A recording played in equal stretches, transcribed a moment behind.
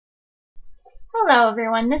Hello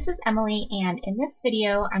everyone, this is Emily, and in this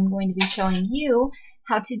video I'm going to be showing you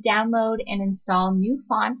how to download and install new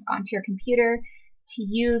fonts onto your computer to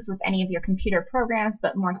use with any of your computer programs,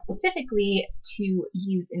 but more specifically to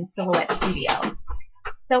use in Silhouette Studio.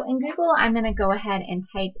 So in Google I'm going to go ahead and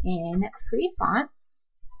type in free fonts,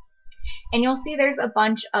 and you'll see there's a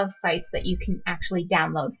bunch of sites that you can actually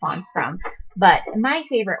download fonts from, but my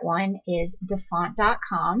favorite one is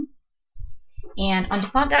dafont.com. And on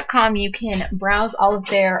dafont.com you can browse all of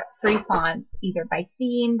their free fonts either by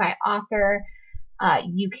theme, by author.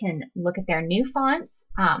 You can look at their new fonts,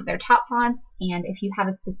 their top fonts, and if you have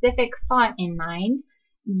a specific font in mind,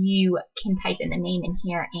 you can type in the name in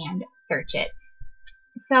here and search it.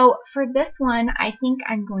 So for this one, I think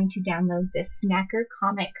I'm going to download this Snacker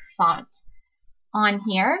Comic font on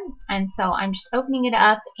here, and so I'm just opening it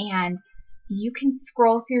up, and you can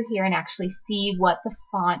scroll through here and actually see what the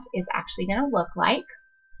font is actually going to look like.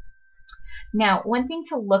 Now, one thing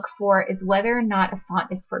to look for is whether or not a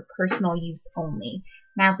font is for personal use only.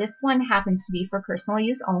 Now, this one happens to be for personal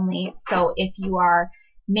use only, so if you are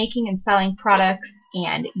making and selling products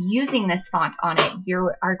and using this font on it,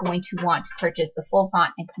 you are going to want to purchase the full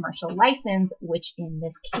font and commercial license, which in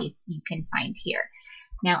this case you can find here.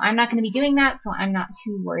 Now, I'm not going to be doing that, so I'm not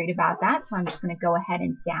too worried about that. So I'm just going to go ahead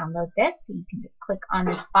and download this. So you can just click on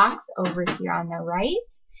this box over here on the right.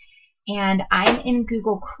 And I'm in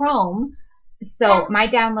Google Chrome, so my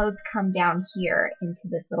downloads come down here into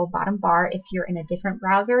this little bottom bar. If you're in a different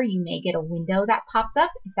browser, you may get a window that pops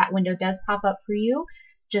up. If that window does pop up for you,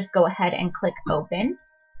 just go ahead and click open.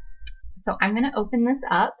 So I'm going to open this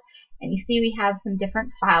up, and you see we have some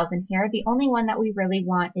different files in here. The only one that we really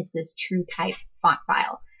want is this TrueType font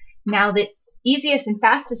file. Now, the easiest and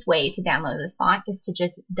fastest way to download this font is to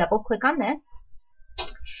just double click on this,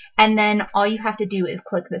 and then all you have to do is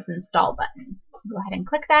click this install button. Go ahead and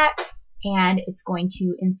click that, and it's going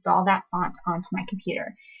to install that font onto my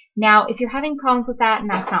computer. Now, if you're having problems with that and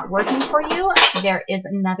that's not working for you, there is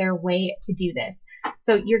another way to do this.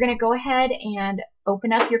 So you're going to go ahead and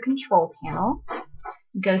open up your control panel,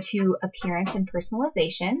 go to Appearance and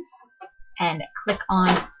Personalization, and click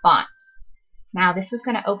on Fonts. Now this is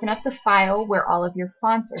going to open up the file where all of your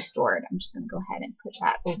fonts are stored. I'm just going to go ahead and put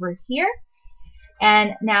that over here.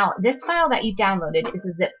 And now this file that you downloaded is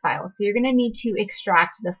a zip file, so you're going to need to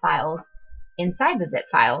extract the files inside the zip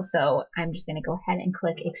file. So I'm just going to go ahead and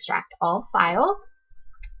click Extract All Files.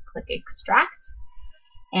 Click Extract.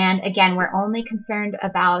 And again, we're only concerned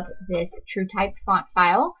about this TrueType font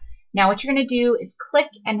file. Now what you're going to do is click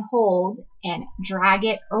and hold and drag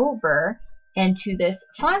it over into this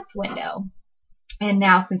fonts window. And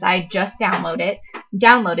now since I just downloaded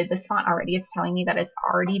this font already, it's telling me that it's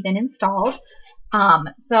already been installed.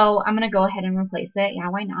 So I'm going to go ahead and replace it. Yeah,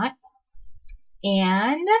 why not?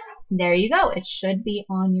 And there you go. It should be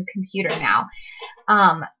on your computer now.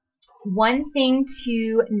 One thing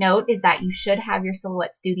to note is that you should have your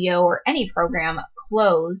Silhouette Studio or any program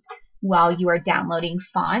closed while you are downloading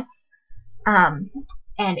fonts.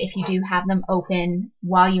 And if you do have them open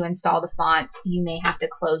while you install the fonts, you may have to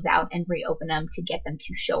close out and reopen them to get them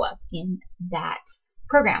to show up in that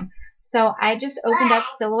program. So I just opened up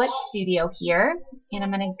Silhouette Studio here, and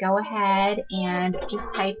I'm going to go ahead and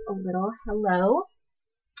just type a little hello.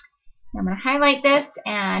 I'm going to highlight this,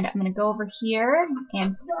 and I'm going to go over here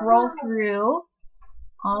and scroll through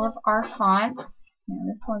all of our fonts.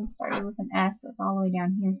 Now this one started with an S, so it's all the way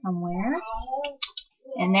down here somewhere.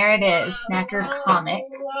 And there it is, Snacker Comic.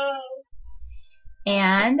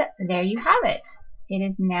 And there you have it. It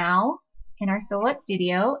is now in our Silhouette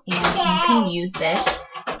Studio, and you can use this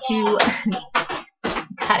to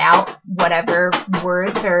cut out whatever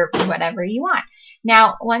words or whatever you want.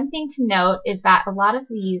 Now, one thing to note is that a lot of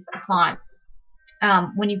these fonts,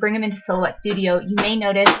 when you bring them into Silhouette Studio, you may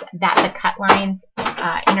notice that the cut lines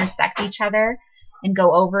intersect each other and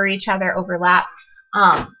go over each other, overlap.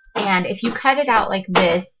 And if you cut it out like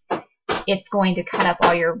this, it's going to cut up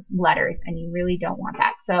all your letters, and you really don't want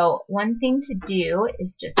that. So one thing to do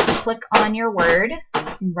is just click on your word,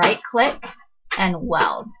 right click, and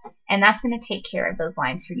weld. And that's going to take care of those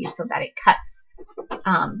lines for you so that it cuts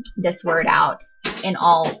this word out in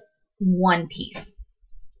all one piece,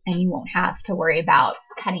 and you won't have to worry about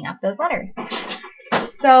cutting up those letters.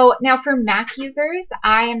 So now for Mac users,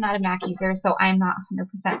 I am not a Mac user, so I'm not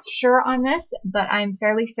 100% sure on this, but I'm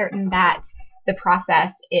fairly certain that the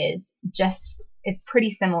process is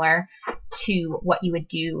pretty similar to what you would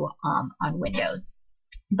do on Windows.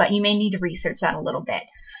 But you may need to research that a little bit.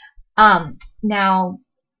 Now,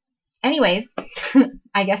 anyways,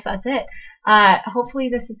 I guess that's it. Hopefully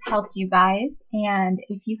this has helped you guys, and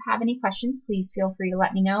if you have any questions, please feel free to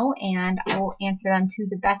let me know, and I will answer them to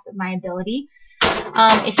the best of my ability.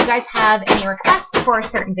 If you guys have any requests for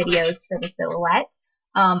certain videos for the silhouette,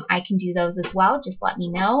 I can do those as well. Just let me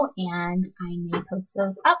know, and I may post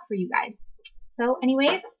those up for you guys. So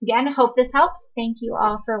anyways, again, hope this helps. Thank you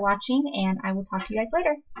all for watching, and I will talk to you guys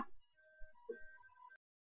later.